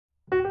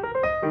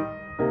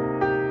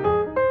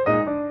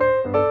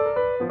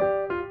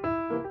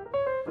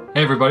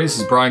everybody, this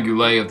is Brian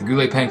Goulet of the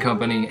Goulet Pen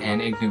Company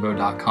and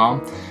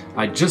InkNouveau.com.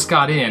 I just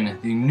got in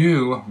the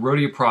new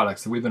Rhodia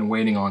products that we've been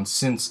waiting on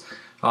since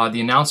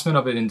the announcement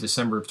of it in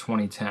December of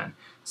 2010.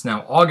 It's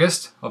now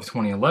August of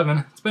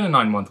 2011. It's been a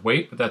 9-month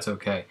wait, but that's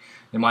okay.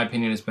 In my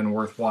opinion, it's been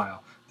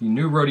worthwhile. The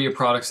new Rhodia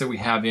products that we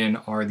have in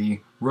are the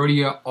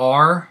Rhodia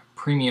R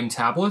Premium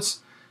Tablets,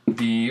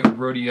 the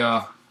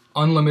Rhodia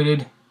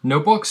Unlimited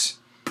Notebooks,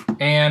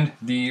 and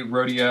the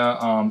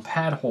Rhodia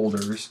pad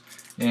holders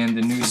in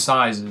the new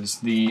sizes,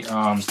 the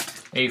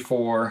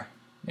A4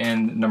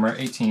 and number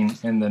 18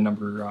 and the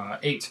number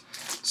 8.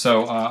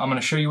 So I'm going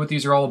to show you what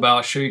these are all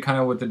about, show you kind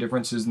of what the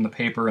difference is in the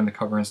paper and the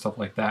cover and stuff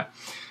like that,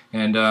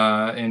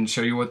 and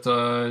show you what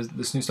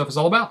this new stuff is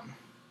all about.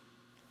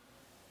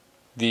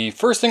 The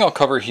first thing I'll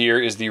cover here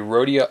is the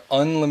Rhodia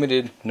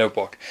Unlimited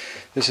Notebook.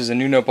 This is a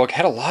new notebook.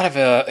 Had a lot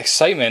of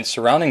excitement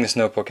surrounding this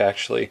notebook,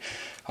 actually.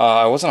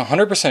 I wasn't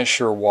 100%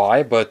 sure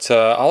why, but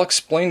I'll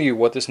explain to you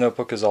what this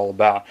notebook is all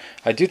about.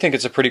 I do think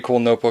it's a pretty cool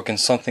notebook and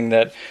something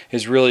that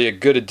is really a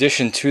good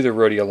addition to the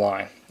Rhodia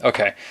line.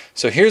 Okay,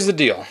 so here's the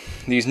deal.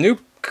 These new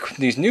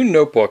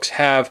notebooks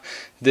have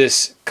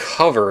this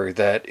cover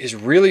that is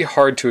really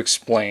hard to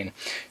explain.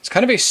 It's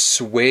kind of a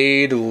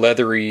suede,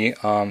 leathery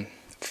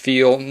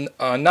feel,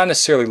 not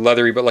necessarily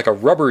leathery, but like a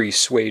rubbery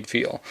suede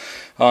feel.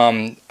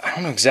 I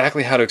don't know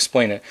exactly how to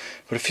explain it,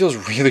 but it feels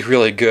really,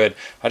 really good.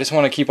 I just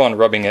want to keep on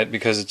rubbing it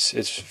because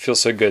it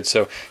feels so good.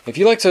 So if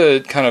you like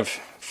to kind of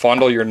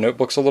fondle your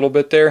notebooks a little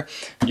bit there,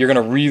 you're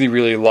going to really,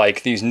 really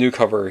like these new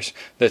covers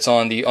that's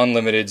on the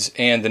Unlimiteds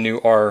and the new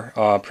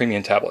R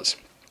Premium tablets.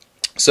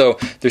 So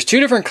there's two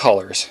different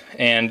colors,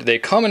 and they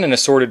come in an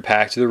assorted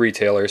pack to the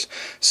retailers,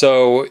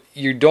 so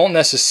you don't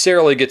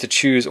necessarily get to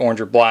choose orange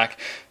or black.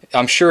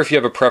 I'm sure if you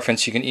have a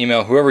preference, you can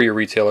email whoever your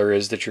retailer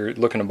is that you're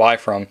looking to buy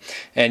from,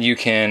 and you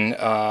can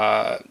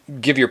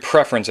give your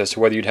preference as to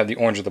whether you'd have the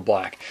orange or the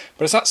black.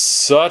 But it's not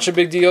such a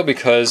big deal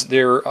because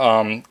their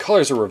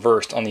colors are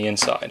reversed on the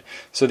inside.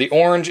 So the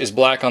orange is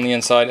black on the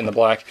inside, and the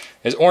black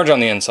is orange on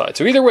the inside.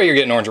 So either way, you're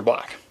getting orange or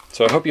black.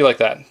 So I hope you like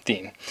that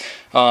theme.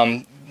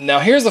 Now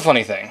here's the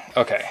funny thing.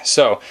 Okay,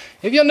 so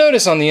if you'll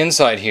notice on the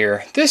inside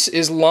here, this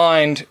is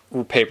lined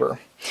paper.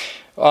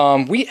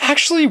 We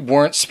actually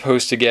weren't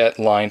supposed to get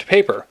lined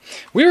paper.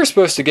 We were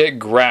supposed to get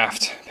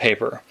graphed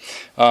paper.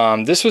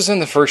 This was in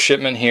the first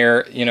shipment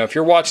here. You know, if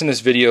you're watching this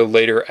video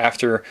later,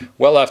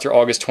 well after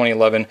August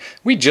 2011,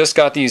 we just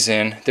got these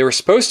in. They were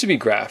supposed to be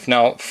graphed.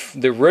 Now,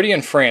 the Rhodia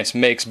in France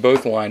makes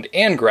both lined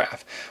and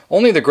graph.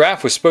 Only the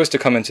graph was supposed to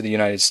come into the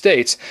United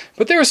States,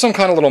 but there was some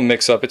kind of little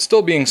mix-up. It's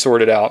still being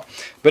sorted out.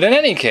 But in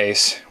any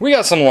case, we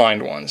got some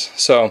lined ones.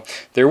 So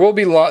there will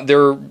be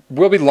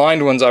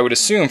lined ones, I would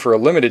assume, for a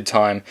limited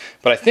time,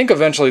 but I think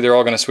eventually they're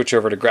all going to switch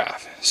over to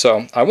graph.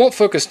 So I won't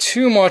focus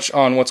too much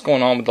on what's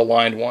going on with the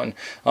lined one,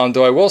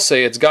 though I will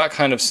say it's got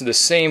kind of the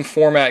same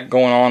format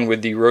going on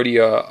with the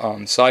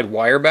Rhodia side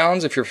wire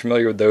bounds, if you're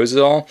familiar with those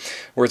at all,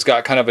 where it's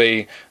got kind of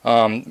a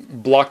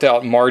blocked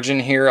out margin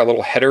here, a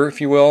little header, if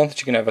you will,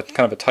 that you can have a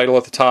kind of a title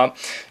at the top,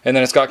 and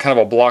then it's got kind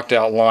of a blocked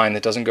out line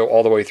that doesn't go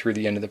all the way through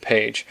the end of the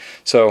page.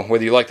 So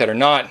whether you like that or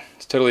not,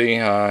 it's totally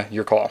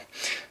your call.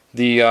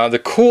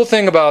 The cool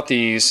thing about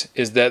these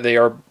is that they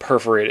are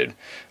perforated.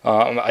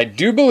 I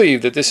do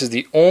believe that this is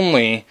the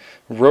only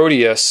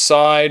Rhodia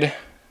side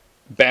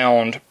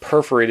bound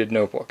perforated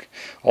notebook.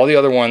 All the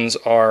other ones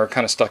are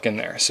kind of stuck in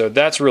there, so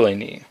that's really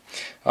neat.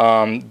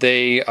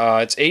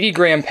 It's 80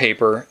 gram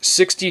paper,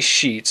 60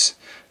 sheets.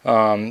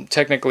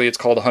 Technically it's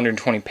called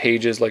 120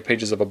 pages, like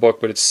pages of a book,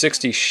 but it's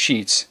 60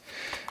 sheets.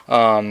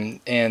 And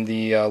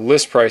the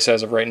list price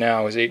as of right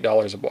now is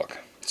 $8 a book.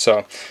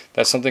 So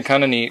that's something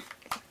kind of neat.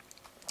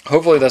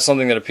 Hopefully that's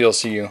something that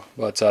appeals to you,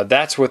 but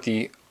that's what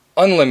the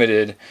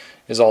Unlimited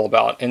is all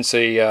about. And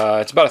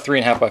it's about a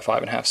 3.5 by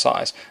 5.5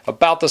 size,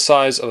 about the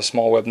size of a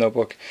small web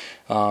notebook.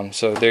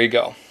 So there you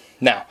go.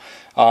 Now,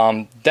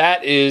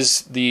 that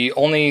is the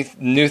only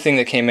new thing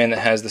that came in that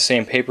has the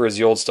same paper as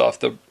the old stuff.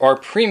 Our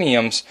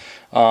premiums,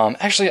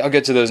 actually I'll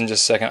get to those in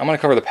just a second. I'm going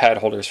to cover the pad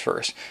holders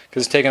first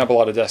because it's taking up a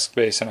lot of desk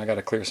space and I got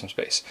to clear some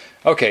space.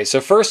 Okay,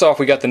 so first off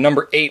we got the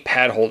number 8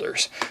 pad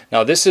holders.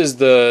 Now this is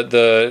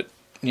the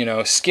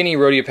skinny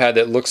Rhodia pad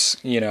that looks,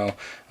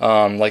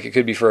 like it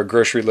could be for a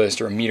grocery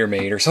list or a meter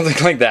maid or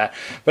something like that.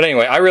 But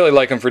anyway, I really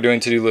like them for doing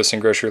to-do lists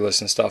and grocery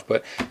lists and stuff.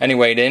 But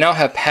anyway, they now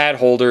have pad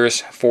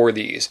holders for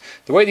these.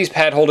 The way these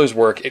pad holders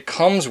work, it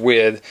comes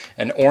with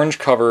an orange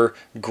cover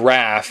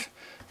graph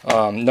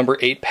number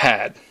 8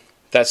 pad.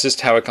 That's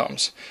just how it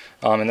comes.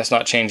 And that's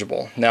not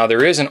changeable. Now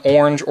there is an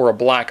orange or a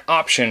black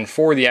option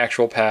for the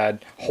actual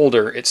pad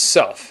holder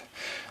itself.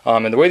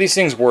 And the way these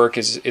things work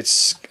is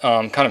it's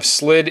kind of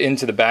slid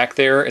into the back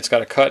there. It's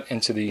got a cut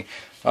into the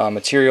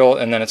material,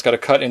 and then it's got a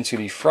cut into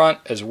the front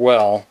as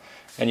well.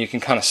 And you can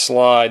kind of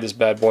slide this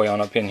bad boy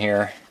on up in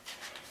here.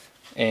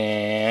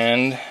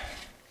 And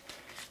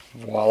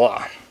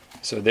voila.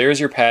 So there's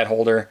your pad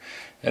holder.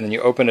 And then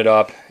you open it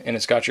up, and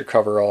it's got your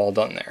cover all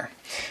done there.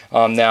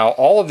 Now,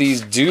 all of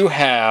these do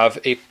have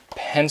a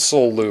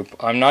pencil loop.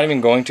 I'm not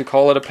even going to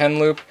call it a pen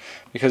loop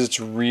because it's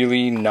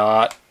really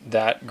not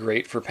that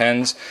great for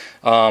pens.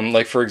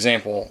 Like for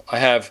example, I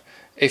have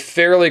a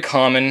fairly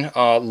common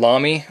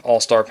Lamy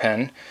All-Star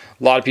pen.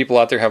 A lot of people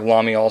out there have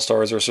Lamy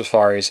All-Stars or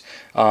Safaris.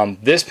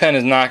 This pen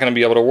is not going to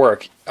be able to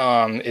work.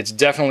 It's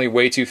definitely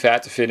way too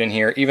fat to fit in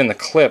here. Even the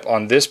clip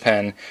on this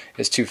pen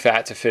is too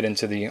fat to fit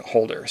into the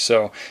holder.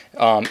 So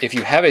if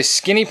you have a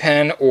skinny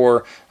pen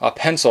or a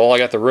pencil, I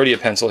got the Rhodia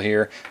pencil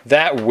here,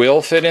 that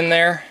will fit in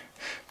there.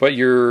 But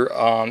you're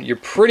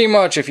pretty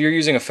much, if you're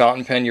using a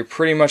fountain pen, you're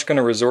pretty much going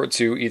to resort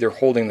to either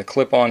holding the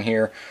clip on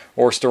here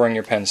or storing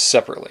your pen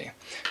separately.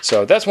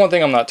 So that's one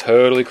thing I'm not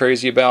totally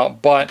crazy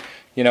about, but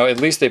you know,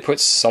 at least they put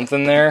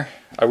something there.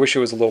 I wish it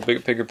was a little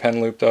bigger pen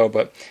loop though,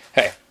 but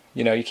hey,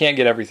 you know, you can't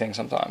get everything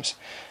sometimes.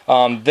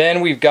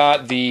 Then we've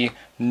got the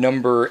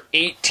number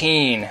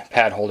 18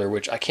 pad holder,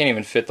 which I can't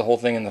even fit the whole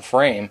thing in the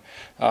frame,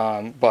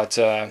 but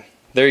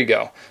there you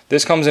go.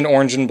 This comes in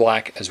orange and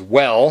black as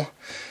well.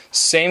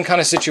 Same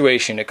kind of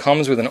situation. It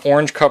comes with an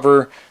orange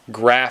cover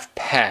graph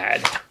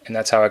pad, and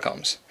that's how it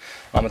comes.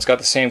 It's got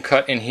the same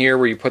cut in here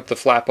where you put the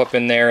flap up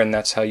in there, and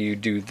that's how you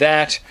do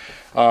that.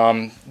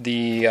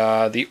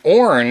 The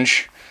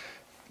orange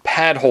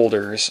pad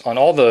holders on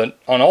all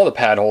the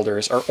pad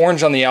holders are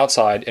orange on the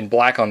outside and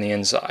black on the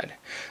inside.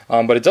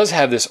 But it does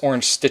have this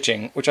orange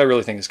stitching, which I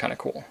really think is kind of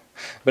cool.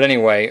 But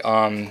anyway,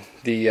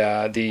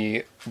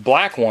 the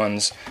black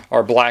ones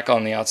are black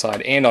on the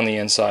outside and on the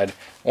inside.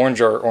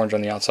 Orange are orange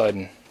on the outside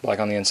and black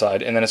on the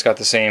inside. And then it's got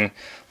the same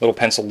little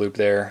pencil loop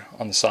there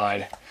on the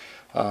side.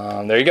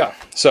 There you go.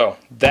 So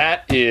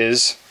that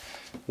is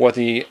what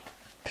the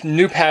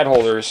new pad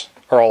holders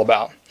are all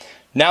about.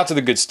 Now to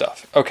the good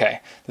stuff.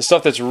 Okay, the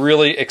stuff that's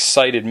really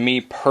excited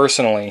me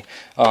personally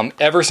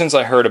ever since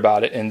I heard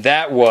about it, and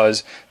that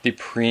was the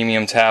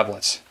premium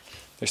tablets.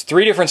 There's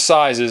 3 different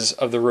sizes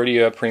of the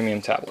Rhodia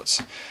premium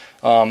tablets.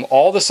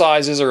 All the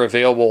sizes are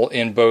available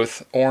in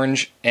both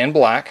orange and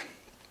black,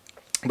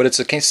 but it's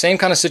the same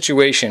kind of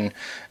situation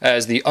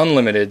as the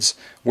Unlimiteds,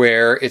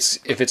 where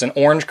if it's an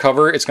orange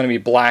cover, it's going to be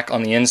black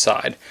on the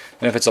inside,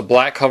 and if it's a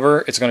black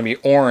cover, it's going to be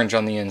orange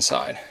on the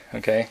inside.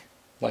 Okay,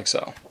 like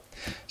so.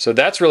 So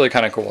that's really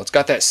kind of cool. It's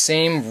got that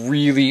same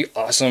really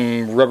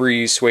awesome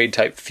rubbery suede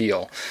type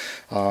feel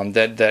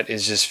that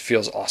is just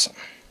feels awesome.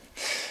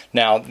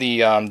 Now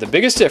the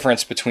biggest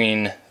difference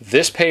between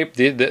this paper,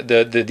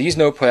 these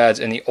notepads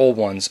and the old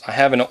ones, I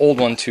have an old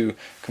one to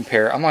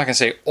compare. I'm not gonna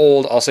say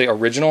old, I'll say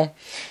original.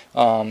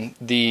 I've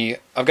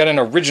got an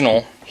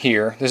original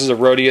here. This is a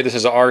Rhodia. This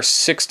is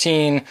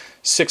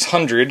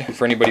R16600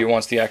 for anybody who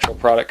wants the actual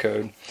product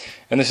code,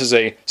 and this is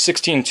a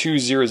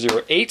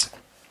 162008.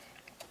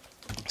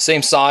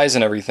 Same size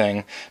and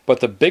everything,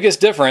 but the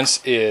biggest difference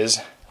is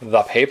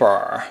the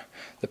paper.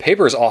 The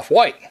paper is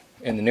off-white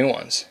in the new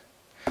ones.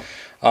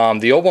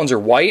 The old ones are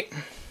white,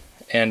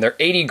 and they're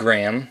 80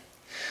 gram.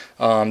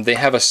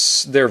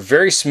 They're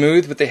very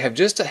smooth, but they have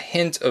just a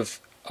hint of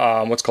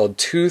what's called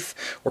tooth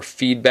or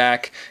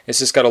feedback. It's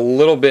just got a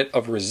little bit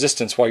of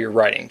resistance while you're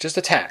writing, just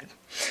a tad.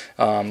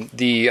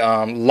 The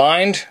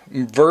lined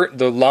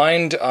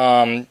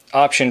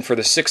option for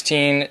the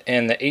 16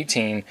 and the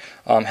 18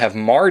 have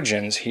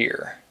margins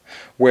here,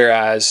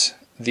 whereas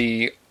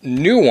the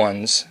new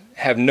ones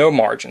have no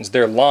margins.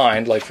 They're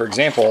lined. Like for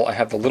example, I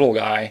have the little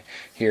guy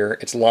here.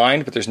 It's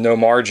lined, but there's no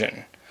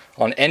margin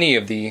on any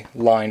of the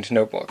lined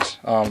notebooks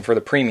for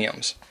the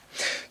premiums.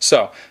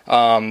 So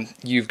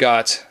you've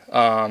got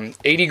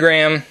 80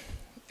 gram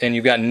and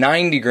you've got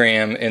 90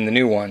 gram in the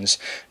new ones.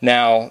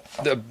 Now,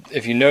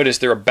 if you notice,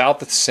 they're about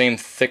the same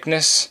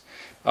thickness.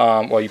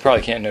 Well, you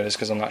probably can't notice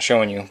because I'm not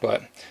showing you,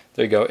 but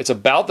there you go. It's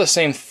about the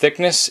same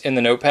thickness in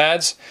the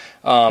notepads,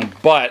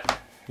 but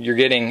you're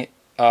getting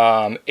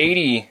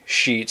 80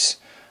 sheets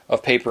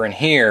of paper in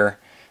here.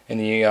 In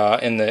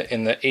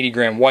the 80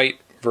 gram white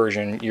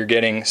version, you're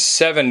getting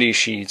 70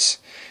 sheets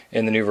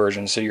in the new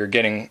version, so you're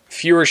getting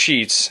fewer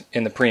sheets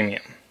in the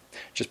premium.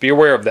 Just be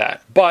aware of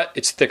that. But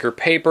it's thicker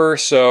paper,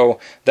 so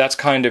that's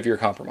kind of your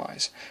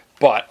compromise.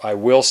 But I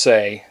will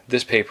say,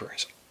 this paper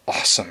is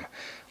awesome.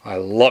 I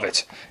love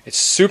it. It's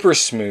super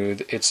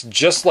smooth. It's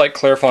just like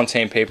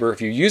Clairefontaine paper.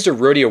 If you used a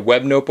Rhodia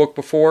web notebook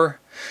before,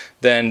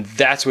 then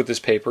that's what this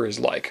paper is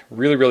like.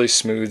 Really, really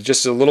smooth.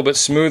 Just a little bit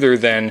smoother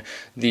than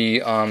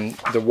the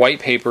white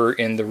paper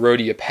in the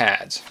Rhodia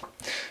pads.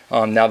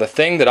 Now, the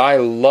thing that I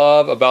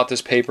love about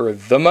this paper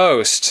the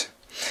most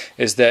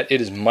is that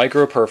it is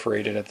micro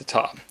perforated at the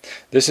top.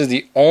 This is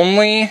the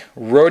only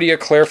Rhodia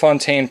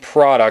Clairefontaine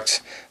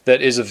product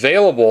that is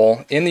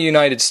available in the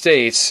United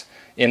States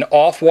in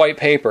off-white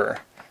paper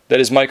that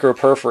is micro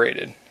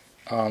perforated.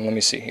 Let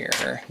me see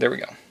here. There we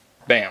go.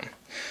 Bam.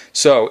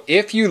 So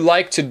if you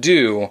like to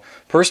do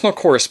personal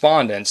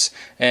correspondence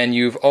and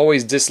you've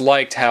always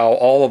disliked how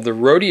all of the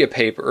Rhodia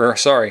paper,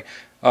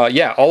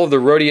 all of the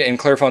Rhodia and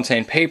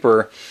Clairefontaine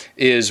paper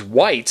is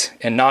white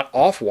and not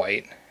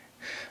off-white,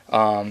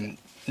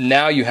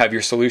 now you have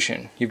your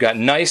solution. You've got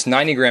nice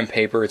 90 gram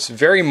paper. It's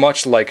very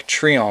much like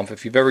Triomphe.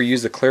 If you've ever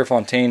used the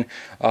Clairefontaine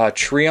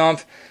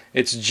Triomphe,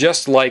 it's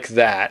just like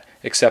that,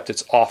 except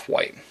it's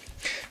off-white.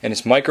 and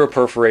it's micro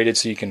perforated,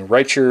 so you can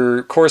write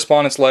your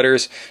correspondence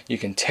letters, you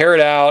can tear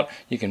it out,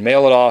 you can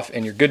mail it off,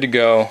 and you're good to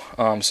go.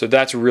 So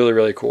that's really,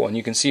 really cool. And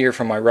you can see here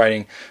from my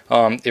writing,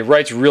 it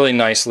writes really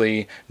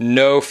nicely,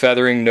 no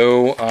feathering,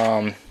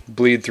 no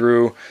bleed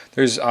through.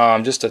 There's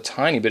just a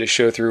tiny bit of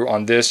show through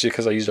on this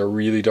because I used a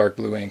really dark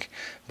blue ink.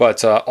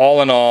 But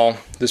all in all,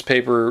 this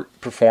paper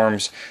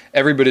performs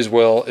every bit as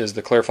well as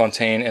the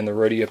Clairefontaine and the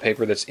Rhodia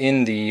paper that's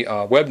in the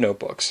web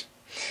notebooks.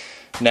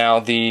 Now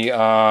the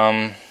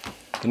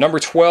number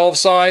 12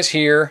 size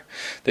here,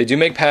 they do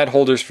make pad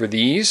holders for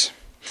these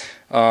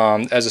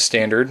as a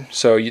standard,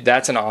 so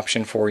that's an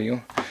option for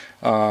you.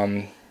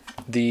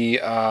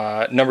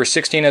 The number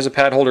 16 has a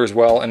pad holder as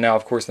well, and now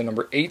of course the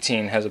number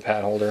 18 has a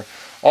pad holder.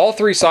 All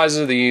three sizes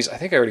of these, I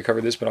think I already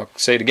covered this, but I'll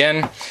say it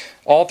again.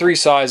 All three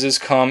sizes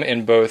come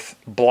in both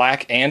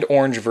black and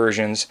orange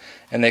versions,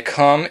 and they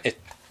come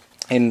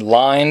in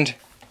lined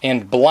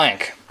and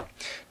blank.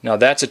 Now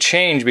that's a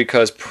change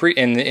because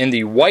in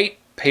the white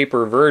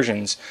paper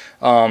versions,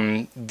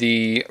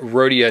 the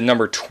Rhodia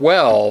number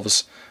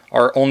 12s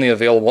are only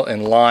available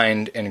in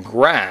lined and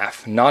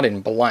graph, not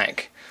in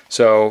blank.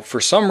 So for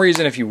some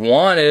reason, if you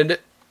wanted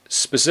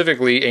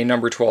specifically a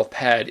number 12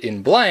 pad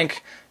in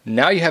blank,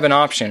 now you have an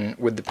option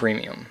with the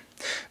premium.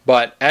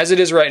 But as it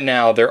is right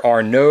now, there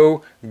are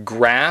no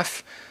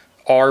graph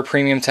R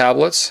premium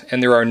tablets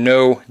and there are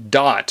no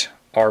dot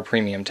R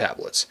premium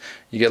tablets.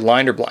 You get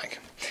lined or blank.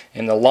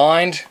 In the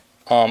lined,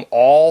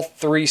 all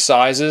three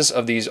sizes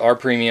of these R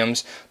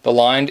premiums, the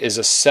lined is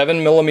a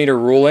 7mm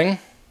ruling.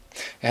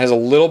 It has a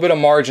little bit of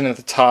margin at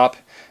the top,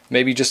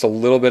 maybe just a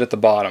little bit at the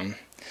bottom.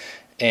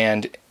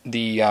 And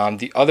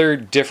the other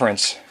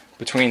difference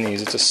between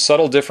these, it's a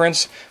subtle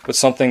difference, but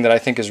something that I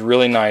think is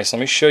really nice.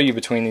 Let me show you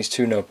between these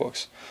two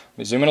notebooks. Let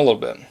me zoom in a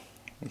little bit.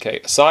 Okay,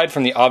 aside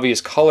from the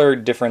obvious color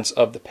difference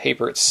of the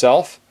paper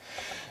itself,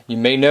 you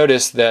may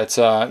notice that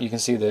you can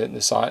see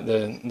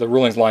the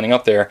rulings lining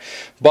up there,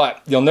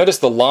 but you'll notice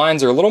the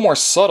lines are a little more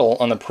subtle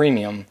on the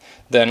premium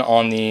than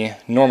on the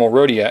normal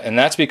Rhodia, and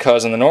that's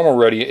because in the normal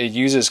Rhodia it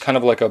uses kind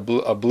of like a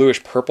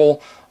bluish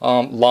purple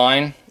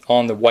line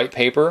on the white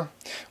paper.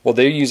 Well,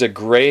 they use a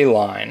gray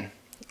line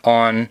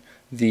on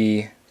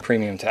the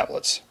premium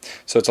tablets.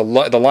 So it's the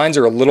lines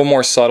are a little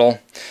more subtle.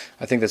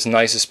 I think that's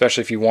nice,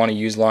 especially if you want to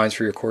use lines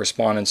for your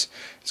correspondence.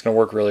 It's going to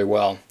work really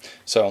well.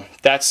 So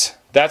that's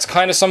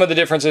kind of some of the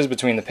differences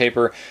between the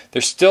paper.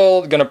 They're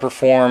still going to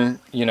perform,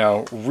 you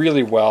know,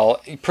 really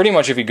well. Pretty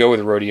much if you go with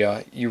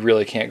Rhodia, you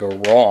really can't go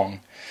wrong.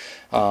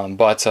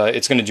 But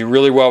it's going to do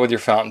really well with your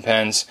fountain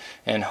pens,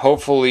 and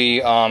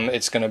hopefully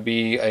it's going to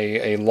be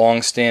a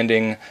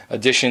long-standing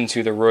addition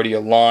to the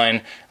Rhodia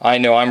line. I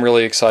know I'm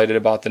really excited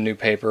about the new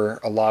paper.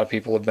 A lot of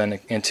people have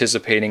been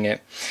anticipating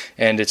it,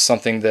 and it's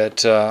something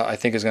that I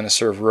think is going to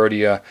serve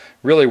Rhodia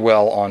really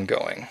well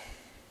ongoing.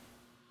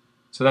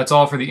 So that's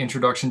all for the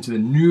introduction to the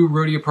new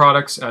Rhodia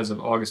products as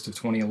of August of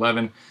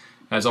 2011.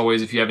 As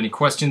always, if you have any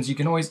questions, you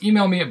can always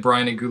email me at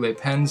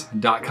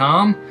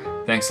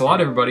brian@gouletpens.com. Thanks a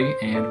lot, everybody,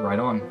 and write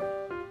on.